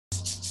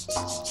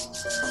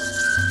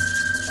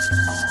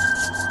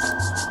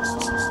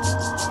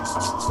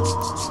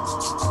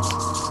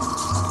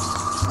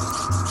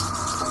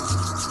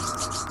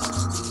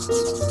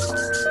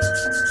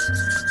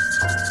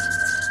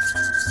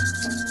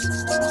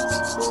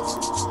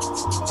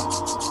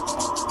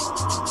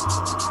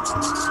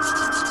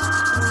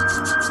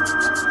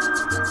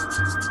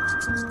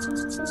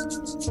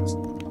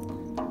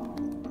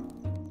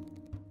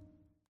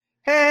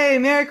Hey,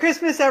 Merry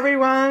Christmas,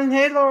 everyone.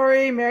 Hey,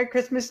 Lori, Merry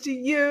Christmas to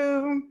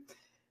you.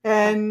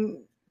 And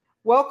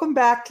welcome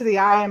back to the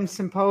IAM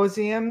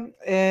Symposium.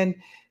 And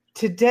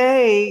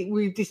today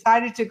we've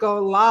decided to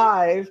go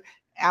live.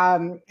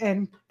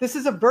 And this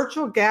is a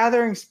virtual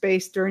gathering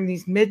space during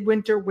these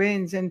midwinter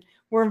winds. And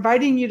we're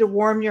inviting you to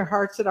warm your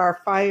hearts at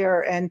our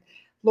fire. And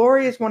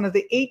Lori is one of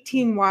the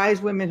 18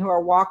 wise women who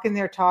are walking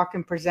their talk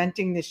and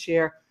presenting this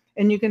year.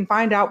 And you can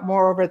find out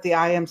more over at the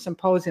IAM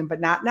Symposium, but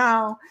not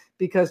now,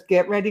 because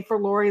get ready for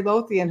Lori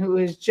Lothian, who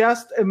has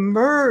just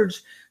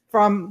emerged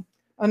from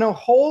a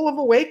hole of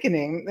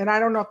awakening. And I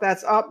don't know if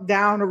that's up,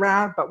 down,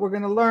 around, but we're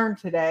going to learn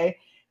today.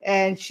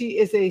 And she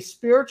is a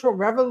spiritual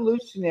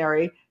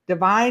revolutionary,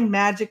 divine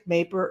magic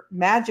maker,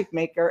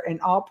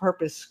 and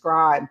all-purpose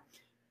scribe.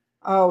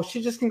 Oh,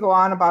 she just can go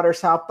on about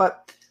herself,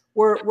 but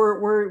we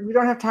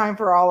don't have time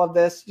for all of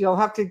this. You'll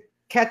have to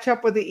catch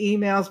up with the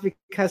emails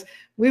because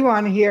we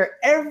want to hear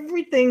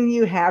everything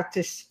you have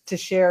to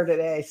share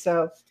today.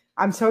 So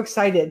I'm so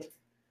excited.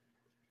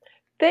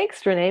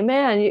 Thanks, Renee.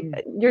 Man,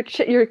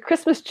 your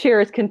Christmas cheer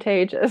is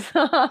contagious.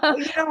 Well,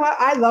 you know what?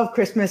 I love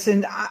Christmas,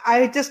 and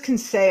I just can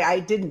say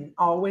I didn't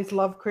always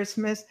love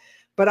Christmas,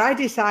 but I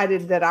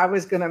decided that I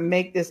was going to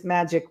make this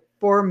magic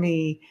for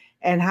me,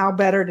 and how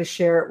better to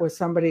share it with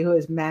somebody who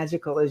is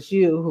magical as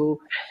you, who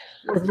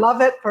would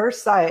love at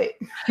first sight.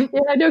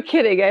 Yeah, no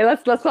kidding. Eh?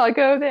 Let's not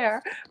go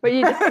there. But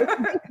you just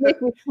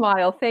make me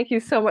smile. Thank you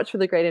so much for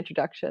the great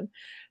introduction.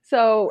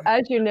 So,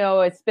 as you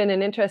know, it's been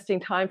an interesting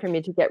time for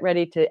me to get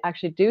ready to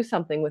actually do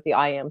something with the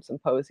IAM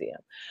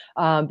Symposium,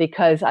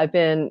 because I've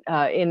been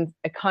in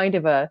a kind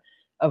of a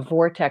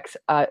vortex,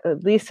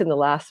 at least in the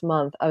last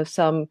month, of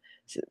some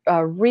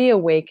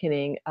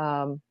reawakening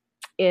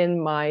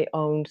in my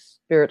own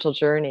spiritual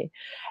journey.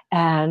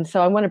 And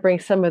so I want to bring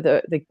some of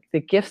the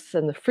gifts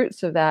and the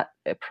fruits of that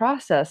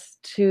process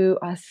to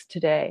us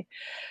today.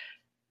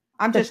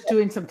 I'm just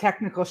doing some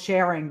technical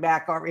sharing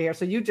back over here.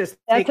 So you just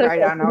take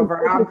right on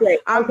over.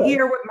 I'm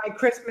here with my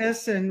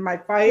Christmas and my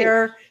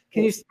fire.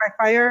 Can you see my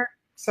fire?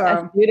 So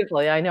that's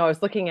beautifully. I know. I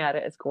was looking at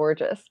it. It's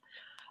gorgeous.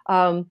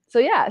 So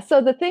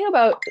the thing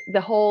about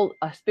the whole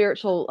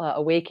spiritual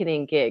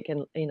awakening gig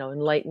and,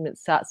 enlightenment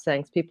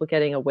satsangs, people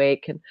getting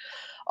awake and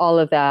all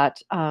of that,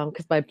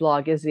 because my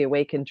blog is The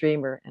Awakened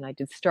Dreamer, and I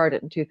did start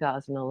it in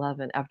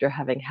 2011 after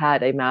having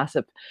had a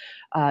massive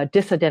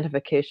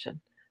disidentification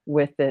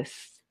with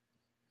this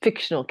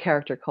fictional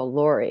character called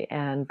Lori,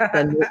 and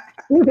then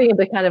moving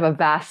into kind of a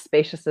vast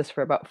spaciousness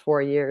for about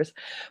 4 years.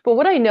 But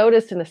what I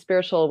noticed in the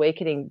spiritual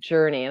awakening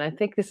journey, and I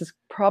think this is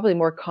probably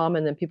more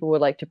common than people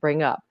would like to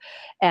bring up,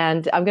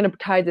 and I'm going to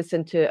tie this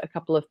into a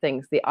couple of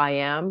things: the I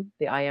am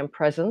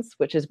presence,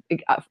 which is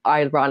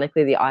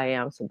ironically the I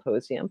Am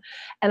Symposium,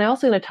 and I'm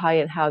also going to tie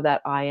in how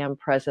that I am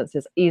presence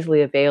is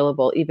easily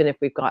available, even if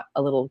we've got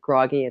a little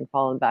groggy and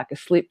fallen back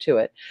asleep to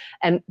it.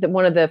 And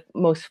one of the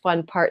most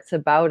fun parts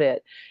about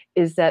it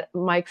is that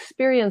my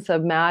experience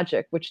of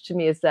magic, which to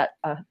me is that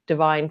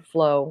divine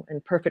flow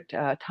and perfect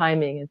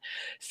timing and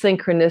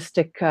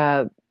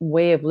synchronistic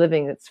way of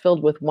living that's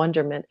filled with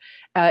wonderment,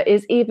 life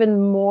is even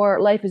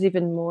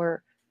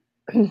more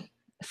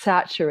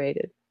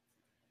saturated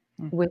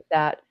with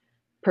that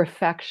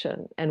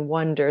perfection and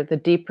wonder, the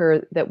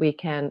deeper that we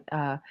can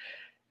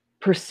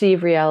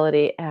perceive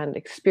reality and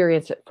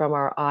experience it from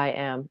our I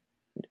am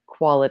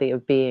quality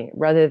of being,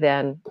 rather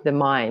than the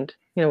mind,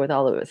 with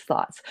all of its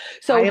thoughts.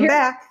 So I am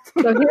back.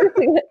 So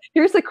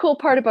here's the cool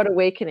part about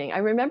awakening. I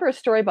remember a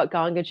story about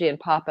Gangaji and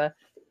Papa,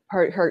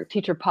 her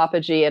teacher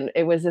Papaji, and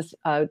it was this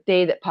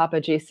day that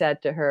Papaji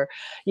said to her,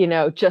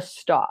 just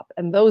stop.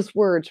 And those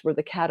words were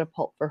the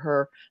catapult for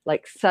her,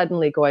 like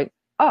suddenly going,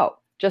 oh,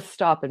 just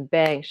stop, and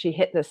bang, she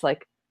hit this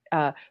like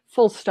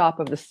full stop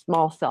of the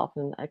small self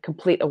and a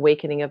complete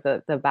awakening of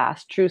the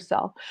vast true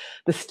self,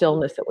 the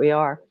stillness that we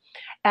are.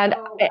 And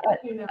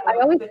I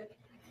always,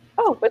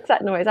 what's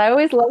that noise? I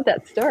always loved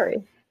that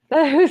story.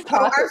 Who's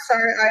talking? I'm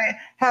sorry. I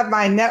have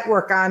my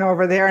network on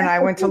over there, and I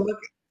went to look.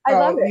 I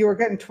love it. You were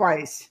getting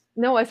twice.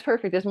 No, it's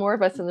perfect. There's more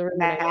of us in the room.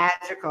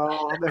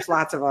 Magical. There's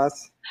lots of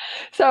us.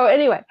 So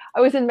anyway,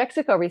 I was in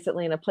Mexico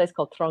recently in a place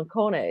called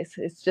Troncones.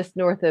 It's just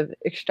north of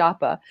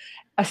Ixtapa,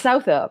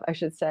 south of, I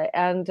should say.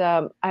 And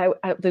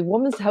the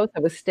woman's house I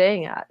was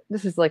staying at,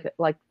 this is like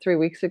 3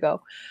 weeks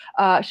ago,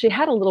 she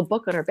had a little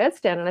book on her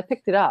bedstand, and I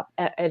picked it up,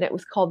 and it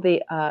was called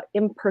The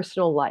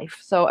Impersonal Life.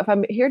 So if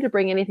I'm here to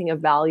bring anything of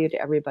value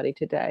to everybody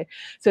today,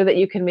 so that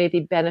you can maybe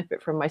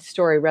benefit from my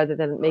story rather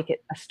than make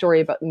it a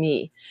story about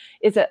me,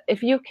 is that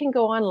if you can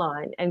go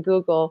online and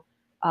Google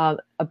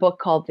a book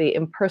called The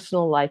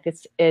Impersonal Life.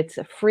 It's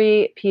a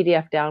free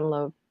PDF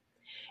download.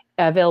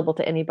 available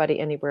to anybody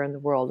anywhere in the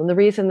world. And the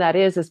reason that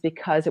is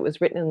because it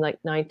was written in like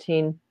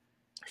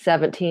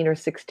 1917 or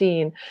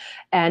 16,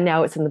 and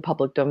now it's in the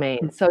public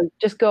domain. So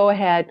just go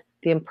ahead,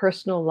 The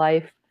Impersonal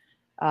Life.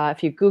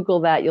 If you Google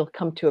that, you'll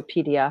come to a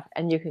PDF,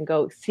 and you can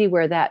go see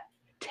where that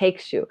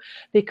takes you,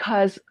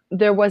 because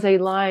there was a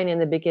line in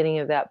the beginning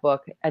of that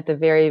book at the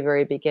very,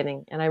 very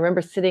beginning. And I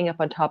remember sitting up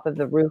on top of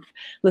the roof,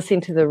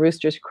 listening to the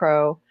roosters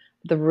crow,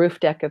 the roof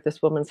deck of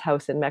this woman's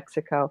house in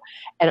Mexico,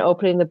 and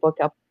opening the book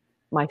up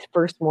my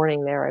first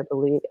morning there, I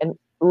believe, and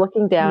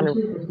looking down and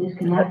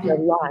the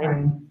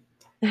line.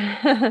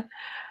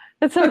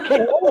 It's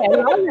okay. I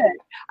love it.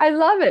 I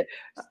love it.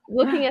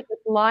 Looking at this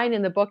line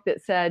in the book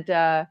that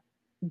said,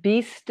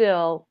 be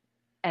still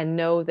and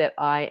know that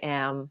I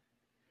am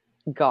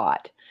God.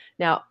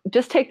 Now,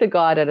 just take the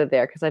God out of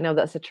there, because I know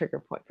that's a trigger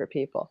point for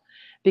people.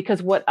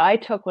 Because what I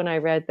took when I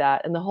read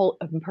that, and the whole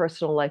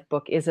Impersonal Life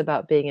book is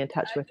about being in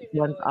touch with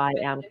one's I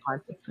am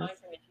consciousness.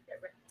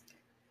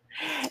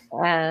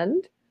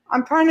 And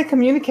I'm trying to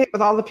communicate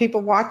with all the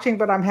people watching,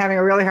 but I'm having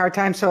a really hard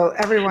time. So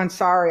everyone's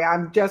sorry.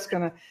 I'm just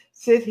going to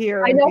sit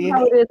here. I know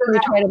how it is when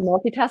you try to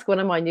multitask. When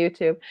I'm on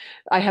YouTube,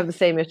 I have the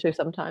same issue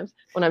sometimes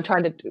when I'm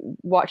trying to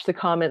watch the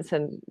comments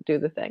and do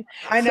the thing.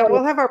 I know.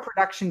 We'll have our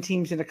production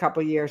teams in a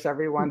couple of years,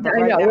 everyone. But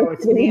right now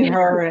it's me and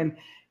her,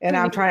 and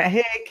I'm trying to,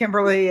 hey,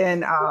 Kimberly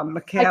and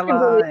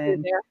Michaela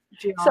and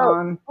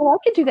John. So, I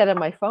could do that on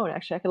my phone,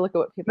 actually. I can look at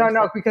what people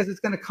No, because it's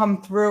going to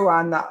come through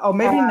on the,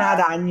 maybe not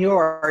on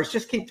yours.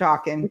 Just keep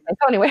talking.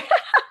 Anyway.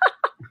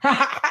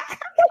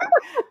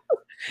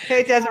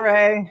 Hey,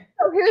 Desiree.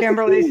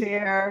 Kimberly's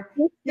here.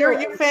 Your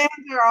fans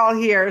are all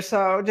here,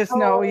 so just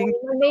know you.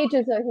 The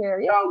mages are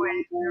here.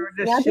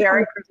 They're just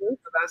sharing Christmas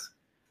with us.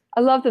 I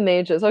love the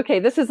mages.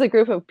 Okay, this is a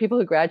group of people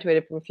who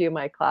graduated from a few of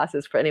my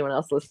classes, for anyone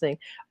else listening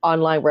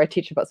online, where I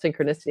teach about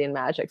synchronicity and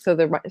magic. So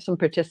there are some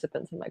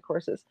participants in my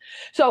courses.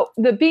 So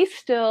the be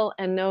still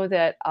and know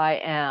that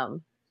I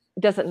am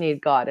doesn't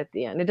need God at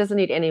the end. It doesn't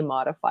need any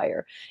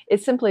modifier.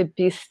 It's simply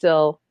be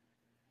still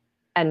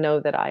and know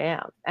that I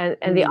am. And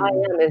the I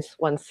am is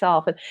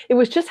oneself. And it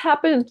was just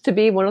happened to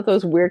be one of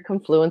those weird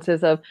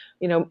confluences of,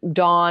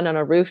 dawn on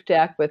a roof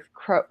deck with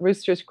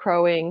roosters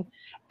crowing,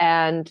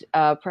 and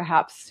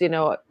perhaps,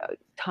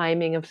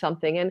 timing of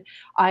something. And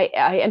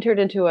I entered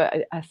into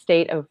a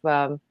state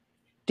of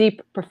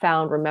deep,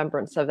 profound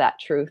remembrance of that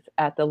truth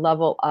at the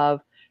level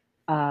of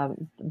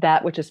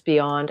that which is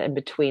beyond and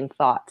between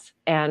thoughts.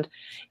 And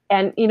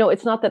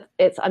it's not that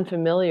it's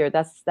unfamiliar.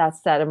 That's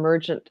that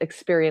emergent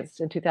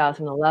experience in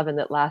 2011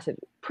 that lasted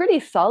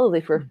pretty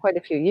solidly for quite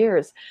a few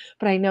years.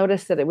 But I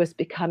noticed that it was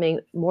becoming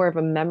more of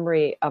a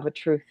memory of a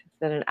truth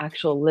than an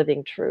actual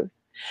living truth.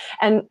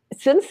 And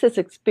since this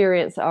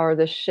experience, or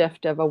this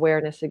shift of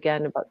awareness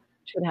again, about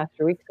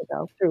 3 weeks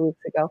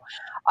ago,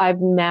 I've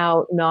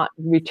now not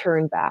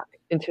returned back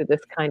into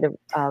this kind of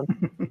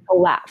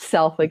collapsed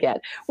self again,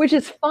 which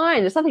is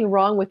fine. There's nothing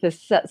wrong with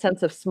this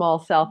sense of small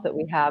self that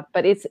we have,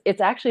 but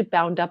it's actually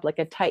bound up like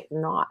a tight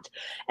knot,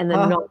 and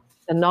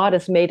the knot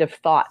is made of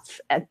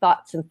thoughts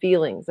and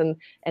feelings and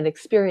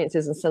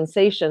experiences and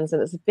sensations.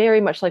 And it's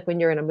very much like when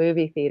you're in a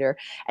movie theater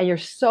and you're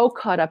so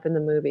caught up in the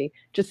movie,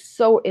 just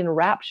so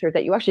enraptured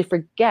that you actually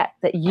forget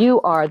that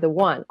you are the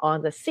one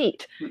on the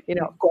seat,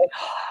 going,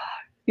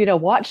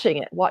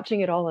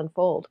 watching it all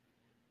unfold.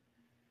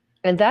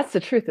 And that's the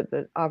truth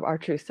of our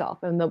true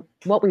self. And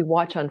what we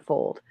watch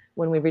unfold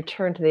when we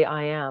return to the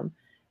I am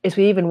is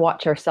we even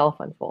watch ourself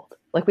unfold.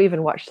 Like we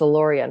even watch the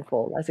Laurie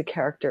unfold as a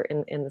character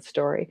in the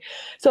story.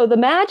 So the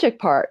magic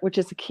part, which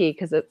is the key,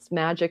 because it's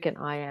magic and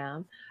I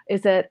am,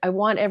 is that I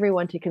want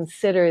everyone to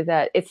consider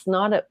that it's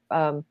not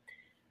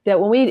that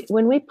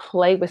when we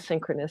play with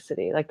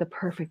synchronicity, like the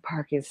perfect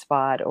parking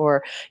spot,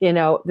 or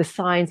the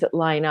signs that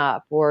line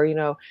up, or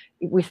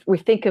we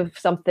think of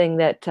something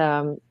that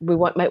we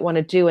might want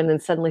to do, and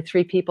then suddenly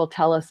 3 people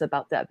tell us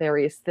about that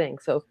various thing.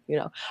 So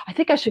I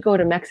think I should go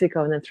to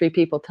Mexico, and then 3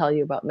 people tell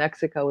you about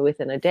Mexico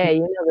within a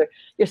day.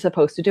 You're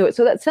supposed to do it.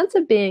 So that sense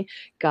of being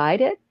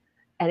guided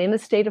and in a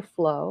state of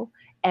flow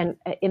and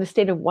in a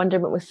state of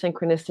wonderment with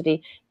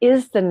synchronicity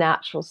is the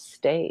natural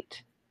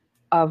state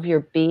of your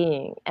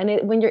being.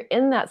 And when you're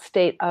in that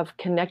state of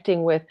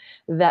connecting with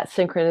that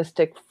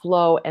synchronistic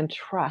flow and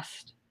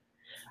trust,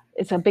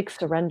 it's a big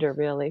surrender,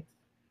 really.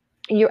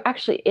 You're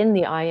actually in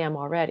the I am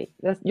already.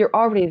 You're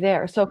already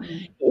there. So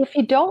if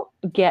you don't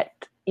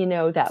get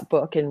that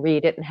book and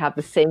read it and have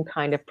the same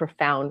kind of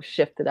profound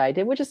shift that I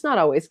did, which is not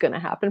always going to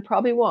happen,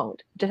 probably won't,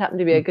 it just happened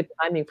to be a good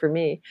timing for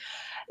me,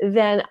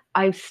 then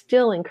I'm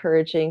still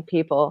encouraging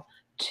people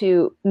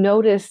to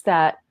notice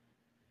that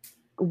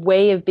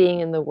way of being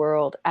in the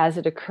world as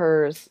it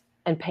occurs,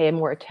 and pay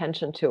more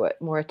attention to it,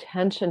 more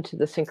attention to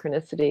the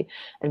synchronicity,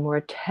 and more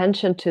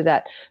attention to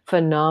that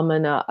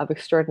phenomena of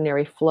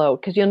extraordinary flow.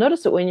 Because you'll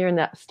notice that when you're in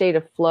that state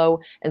of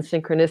flow and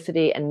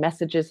synchronicity and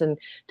messages and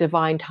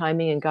divine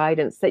timing and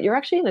guidance, that you're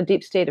actually in a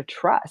deep state of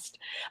trust.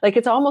 Like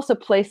it's almost a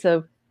place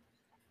of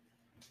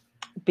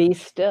be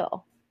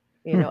still,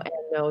 and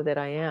know that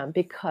I am,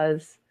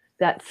 because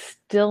that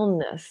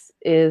stillness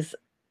is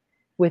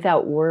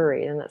without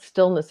worry, and that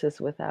stillness is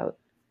without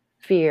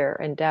fear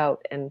and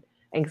doubt and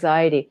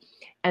anxiety.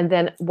 And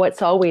then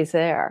what's always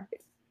there,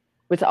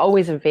 what's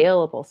always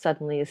available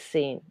suddenly is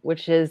seen,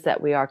 which is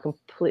that we are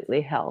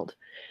completely held,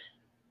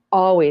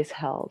 always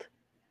held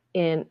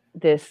in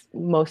this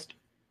most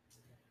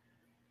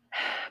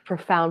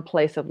profound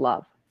place of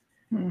love.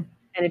 Hmm.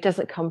 And it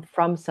doesn't come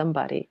from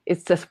somebody.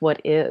 It's just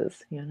what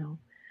is,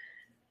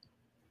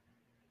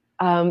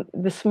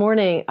 This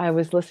morning, I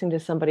was listening to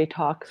somebody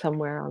talk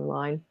somewhere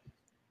online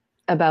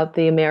about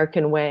the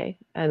American way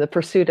and the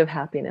pursuit of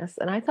happiness.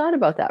 And I thought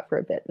about that for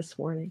a bit this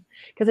morning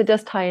because it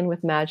does tie in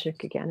with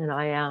magic again, and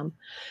I am.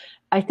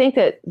 I think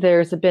that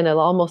there's been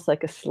almost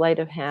like a sleight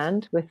of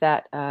hand with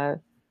that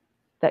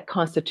that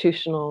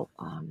constitutional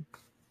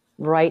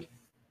right,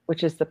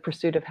 which is the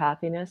pursuit of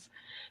happiness,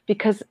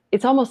 because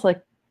it's almost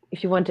like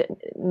if you want to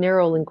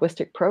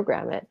neuro-linguistic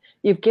program it,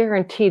 you've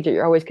guaranteed that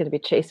you're always going to be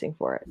chasing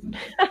for it.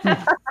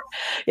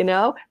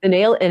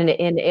 An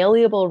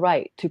inalienable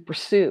right to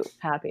pursue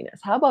happiness.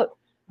 How about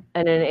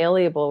an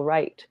inalienable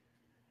right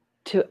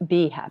to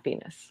be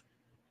happiness?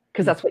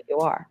 Because that's what you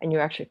are, and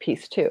you're actually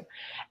peace too.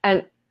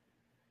 And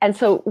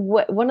so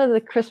one of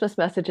the Christmas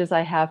messages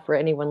I have for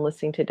anyone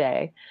listening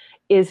today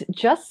is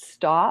just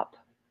stop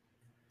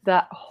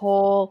that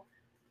whole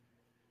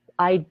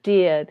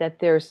idea that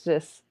there's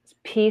this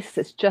peace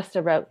that's just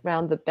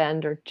around the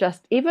bend or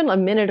just even a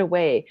minute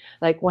away.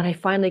 Like when I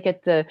finally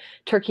get the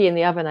turkey in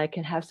the oven, I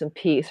can have some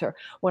peace. Or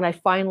when I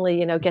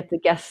finally, get the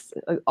guests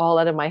all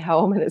out of my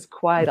home and it's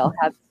quiet, I'll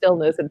have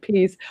stillness and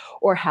peace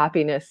or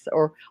happiness.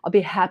 Or I'll be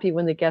happy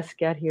when the guests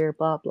get here,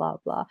 blah, blah,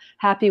 blah.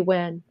 Happy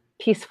when,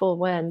 peaceful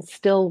when,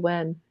 still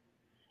when.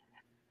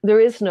 There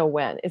is no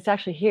when. It's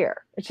actually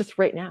here. It's just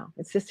right now.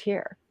 It's just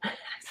here.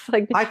 It's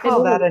like I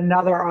call that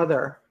another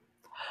other.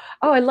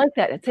 Oh, I like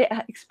that.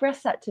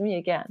 Express that to me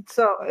again.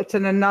 So it's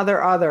an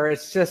another other.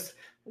 It's just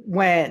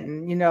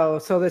when,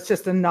 so there's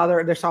just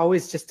another, there's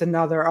always just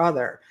another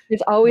other.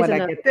 There's always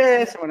when I get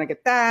this, when I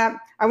get that.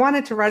 I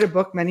wanted to write a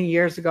book many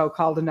years ago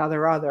called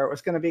Another Other. It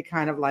was going to be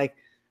kind of like,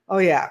 oh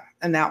yeah,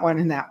 and that one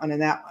and that one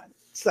and that one.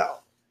 So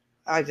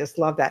I just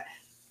love that.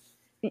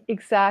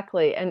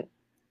 Exactly. And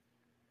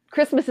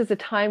Christmas is a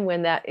time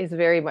when that is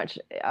very much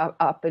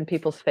up in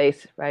people's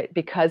face, right?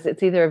 Because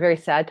it's either a very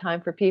sad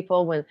time for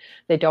people when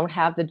they don't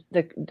have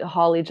the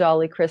holly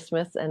jolly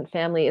Christmas and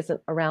family isn't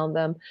around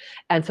them.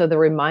 And so they're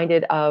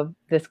reminded of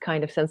this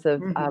kind of sense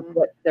of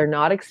what they're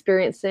not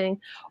experiencing,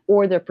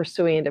 or they're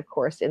pursuing it, of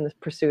course, in the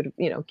pursuit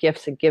of,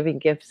 gifts and giving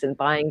gifts and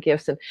buying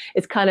gifts. And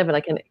it's kind of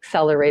like an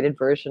accelerated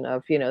version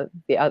of,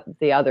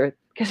 the other.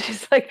 Because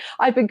she's like,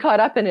 I've been caught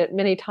up in it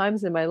many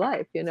times in my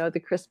life. The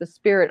Christmas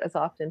spirit is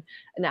often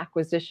an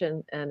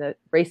acquisition and a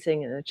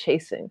racing and a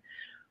chasing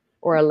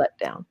or a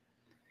letdown.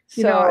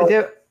 I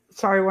did.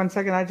 Sorry, 1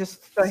 second. I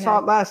just saw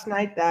it last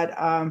night that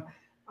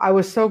I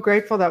was so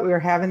grateful that we were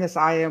having this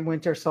IAM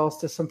Winter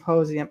Solstice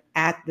Symposium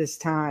at this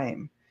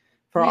time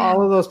for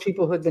all of those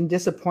people who had been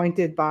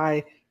disappointed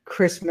by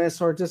Christmas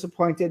or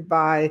disappointed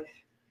by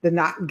the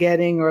not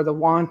getting or the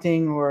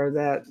wanting or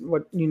that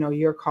what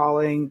you're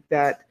calling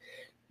that.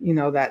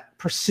 That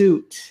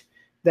pursuit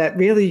that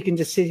really you can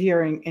just sit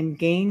here and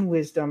gain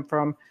wisdom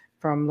from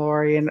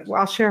Lori. And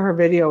I'll share her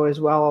video as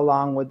well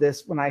along with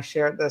this when I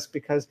shared this,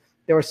 because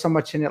there was so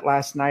much in it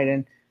last night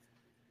and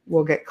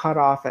we'll get cut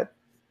off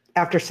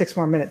after 6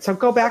 more minutes. So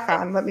go back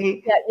on. Let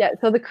me. Yeah.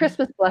 So the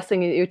Christmas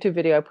blessing YouTube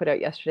video I put out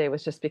yesterday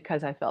was just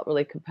because I felt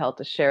really compelled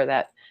to share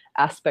that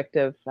aspect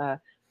of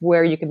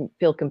where you can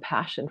feel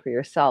compassion for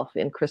yourself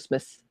in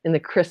Christmas, in the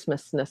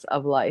Christmasness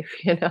of life,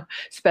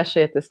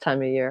 especially at this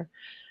time of year.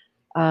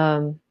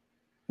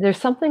 There's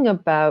something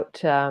about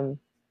the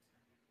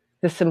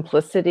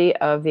simplicity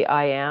of the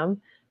I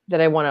am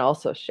that I want to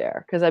also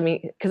share, because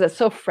it's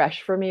so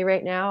fresh for me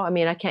right now.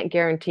 I can't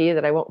guarantee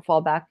that I won't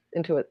fall back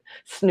into a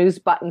snooze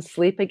button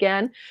sleep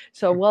again.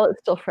 So while it's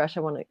still fresh,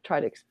 I want to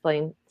try to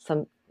explain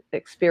some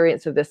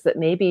experience of this that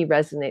maybe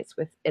resonates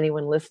with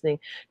anyone listening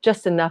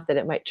just enough that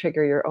it might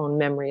trigger your own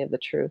memory of the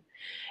truth.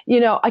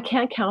 I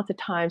can't count the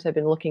times I've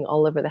been looking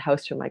all over the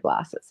house for my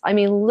glasses.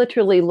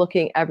 Literally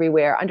looking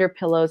everywhere, under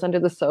pillows, under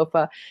the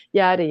sofa,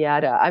 yada,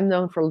 yada. I'm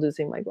known for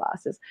losing my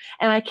glasses.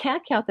 And I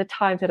can't count the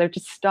times that I've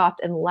just stopped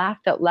and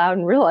laughed out loud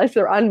and realized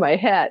they're on my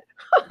head.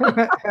 Like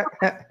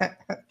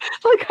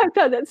I've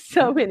done that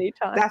so many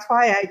times. That's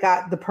why I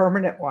got the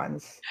permanent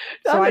ones.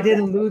 So I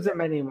didn't lose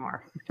them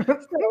anymore. So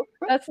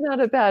that's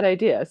not a bad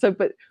idea.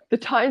 But the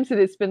times that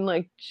it's been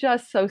like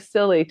just so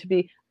silly to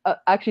be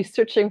actually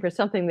searching for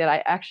something that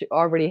I actually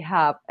already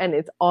have and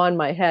it's on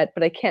my head,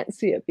 but I can't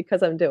see it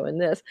because I'm doing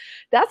this.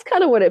 That's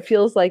kind of what it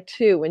feels like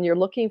too, when you're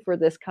looking for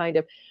this kind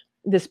of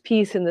this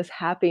peace and this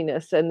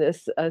happiness and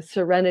this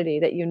serenity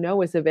that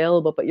is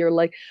available, but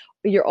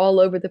you're all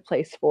over the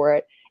place for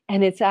it.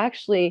 And it's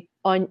actually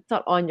it's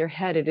not on your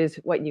head. It is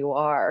what you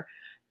are.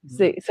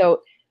 Mm-hmm.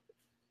 So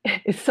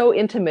it's so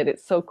intimate.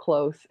 It's so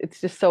close. It's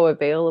just so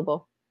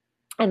available.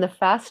 And the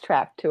fast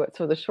track to it,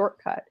 so the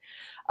shortcut,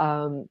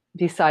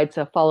 besides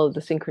follow the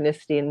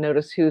synchronicity and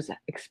notice who's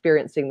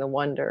experiencing the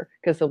wonder,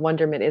 because the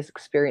wonderment is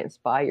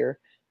experienced by your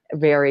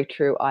very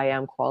true I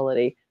am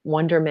quality,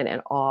 wonderment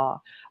and awe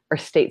are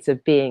states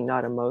of being,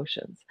 not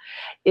emotions,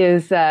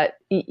 is that,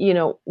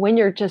 when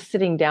you're just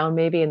sitting down,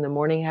 maybe in the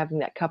morning, having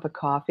that cup of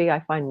coffee.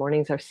 I find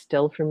mornings are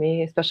still for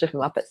me, especially if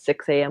I'm up at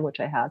 6 a.m., which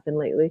I have been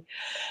lately.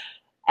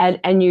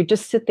 And you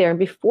just sit there, and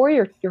before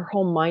your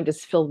whole mind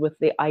is filled with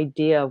the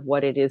idea of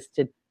what it is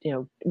to,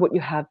 what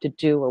you have to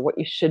do, or what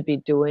you should be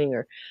doing,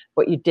 or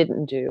what you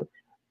didn't do,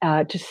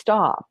 to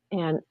stop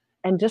and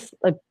just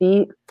like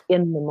be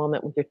in the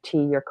moment with your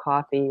tea, your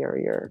coffee, or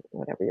your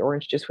whatever, your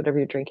orange juice, whatever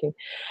you're drinking.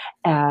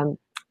 Um,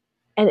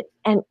 and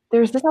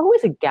there's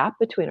always a gap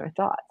between our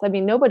thoughts. I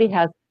mean, nobody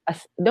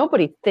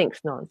thinks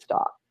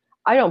nonstop.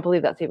 I don't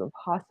believe that's even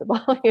possible,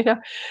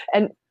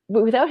 and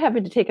without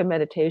having to take a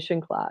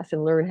meditation class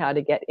and learn how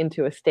to get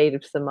into a state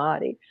of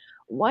samadhi,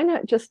 why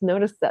not just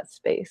notice that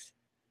space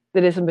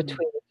that is in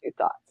between the two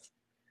thoughts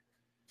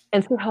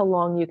and see how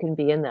long you can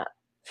be in that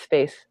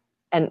space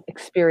and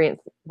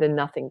experience the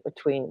nothing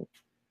between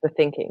the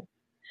thinking.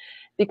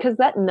 Because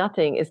that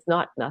nothing is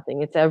not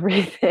nothing, it's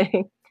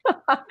everything.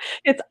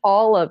 It's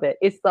all of it.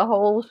 It's the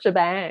whole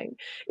shebang.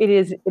 It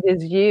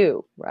is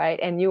you, right?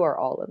 And you are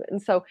all of it.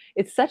 And so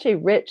it's such a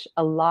rich,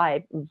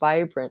 alive,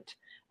 vibrant,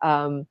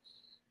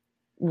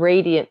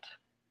 radiant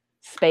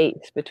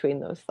space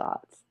between those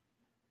thoughts.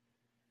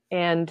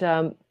 And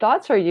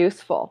thoughts are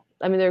useful.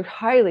 I mean, they're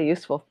highly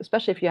useful,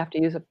 especially if you have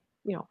to use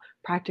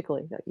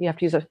practically. You have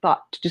to use a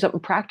thought to do something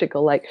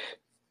practical, like,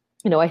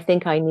 I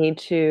think I need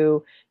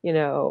to,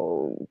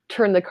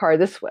 turn the car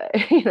this way,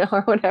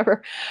 or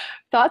whatever.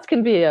 Thoughts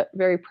can be a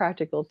very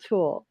practical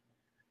tool.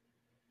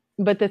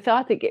 But the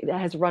thought that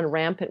has run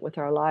rampant with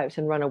our lives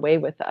and run away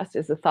with us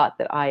is the thought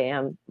that I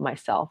am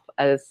myself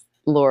as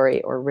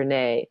Lori or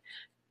Renee.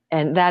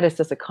 And that is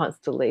just a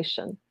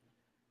constellation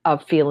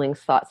of feelings,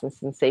 thoughts, and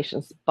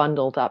sensations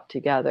bundled up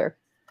together.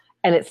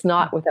 And it's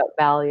not without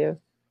value,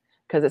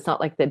 because it's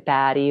not like the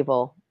bad,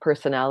 evil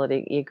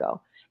personality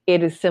ego.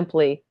 It is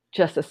simply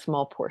just a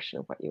small portion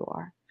of what you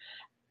are.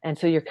 And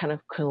so you're kind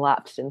of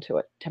collapsed into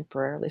it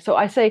temporarily. So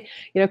I say,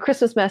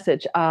 Christmas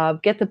message,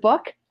 get the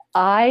book,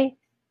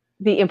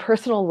 The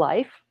Impersonal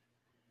Life.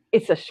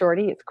 It's a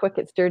shorty, it's quick,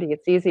 it's dirty,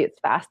 it's easy,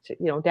 it's fast,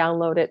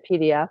 download it,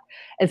 PDF,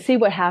 and see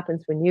what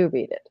happens when you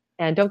read it.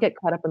 And don't get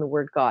caught up in the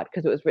word God,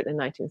 because it was written in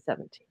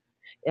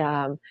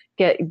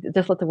 1917.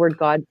 Just let the word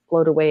God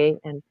float away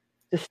and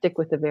just stick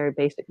with the very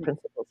basic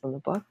principles in the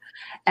book.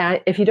 And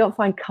if you don't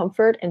find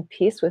comfort and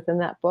peace within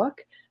that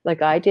book,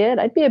 like I did,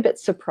 I'd be a bit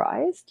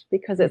surprised,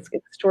 because it's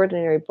an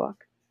extraordinary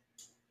book.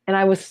 And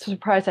I was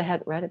surprised I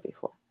hadn't read it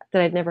before,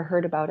 that I'd never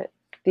heard about it,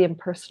 The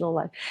Impersonal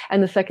Life.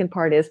 And the second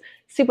part is,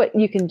 see what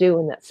you can do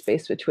in that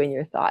space between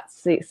your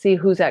thoughts. See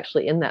who's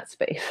actually in that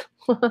space.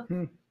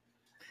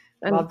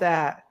 Love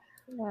that.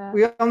 Yeah.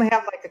 We only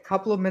have like a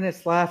couple of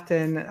minutes left.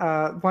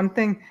 And one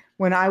thing,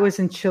 when I was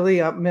in Chile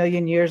a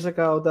million years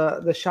ago,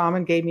 the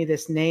shaman gave me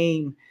this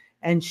name,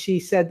 and she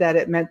said that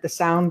it meant the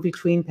sound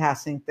between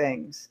passing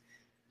things.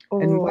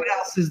 And what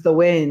else is the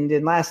wind?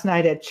 And last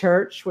night at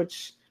church,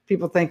 which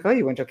people think, oh,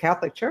 you went to a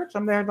Catholic church?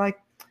 I'm there like,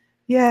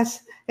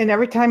 yes. And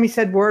every time he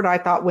said word, I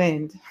thought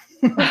wind.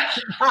 I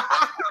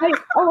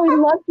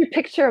loved your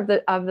picture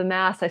of the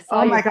mass. I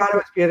saw. Oh my God, it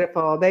was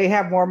beautiful. They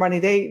have more money.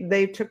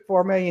 They took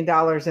 $4 million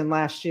in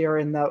last year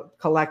in the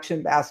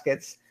collection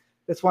baskets.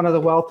 It's one of the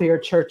wealthier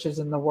churches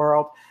in the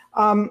world.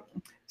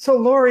 So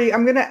Lori,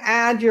 I'm going to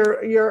add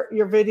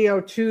your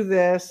video to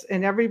this,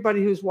 and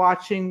everybody who's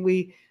watching,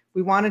 we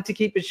wanted to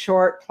keep it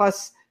short.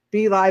 Plus,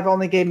 Be Live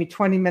only gave me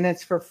 20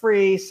 minutes for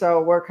free, so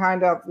we're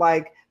kind of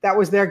like, that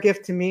was their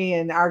gift to me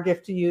and our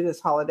gift to you this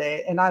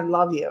holiday. And I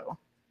love you.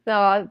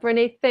 No,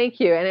 Renee,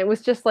 thank you. And it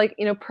was just like,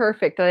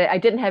 perfect. I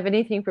didn't have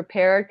anything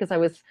prepared because I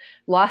was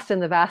lost in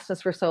the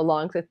vastness for so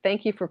long. So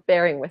thank you for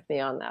bearing with me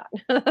on that.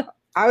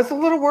 I was a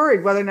little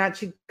worried whether or not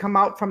she'd come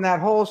out from that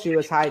hole she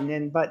was hiding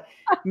in. But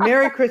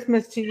Merry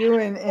Christmas to you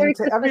and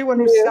to everyone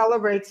who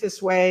celebrates this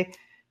way.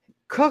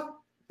 Cook,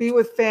 be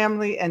with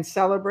family, and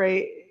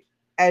celebrate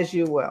as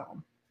you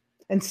will.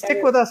 And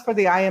stick with us for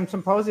the IAM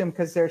Symposium,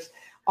 because there's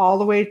all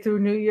the way through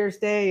New Year's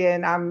Day,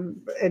 and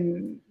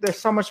there's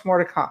so much more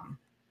to come.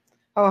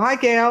 Oh, hi,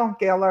 Gail.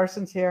 Gail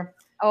Larson's here.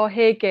 Oh,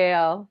 hey,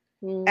 Gail.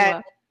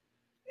 And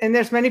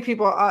there's many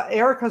people.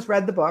 Erica's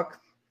read the book,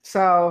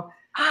 so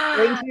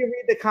wait until you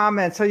read the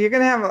comments. So you're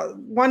going to have a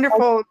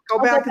wonderful, go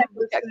back and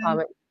listen.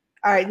 All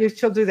right,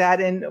 she'll do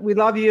that. And we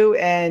love you.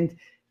 And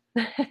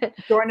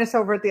join us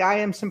over at the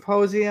IAM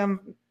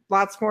Symposium.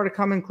 Lots more to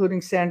come,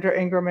 including Sandra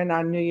Ingerman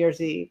on New Year's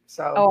Eve.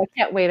 So. Oh, I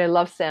can't wait. I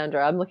love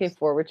Sandra. I'm looking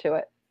forward to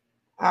it.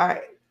 All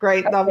right,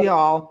 great. Love you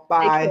all.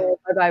 Bye.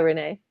 Bye-bye,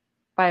 Renee.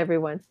 Bye,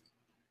 everyone.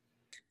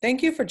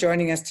 Thank you for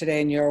joining us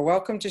today, and you're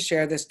welcome to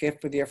share this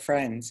gift with your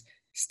friends.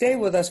 Stay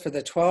with us for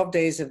the 12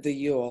 days of the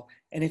Yule,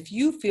 and if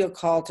you feel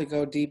called to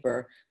go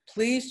deeper,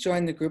 please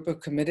join the group of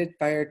committed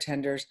fire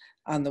tenders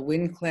on the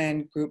Wind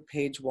Clan group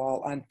page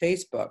wall on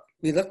Facebook.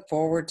 We look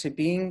forward to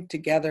being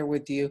together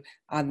with you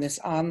on this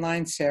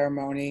online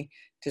ceremony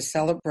to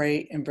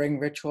celebrate and bring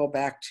ritual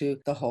back to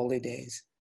the holy days.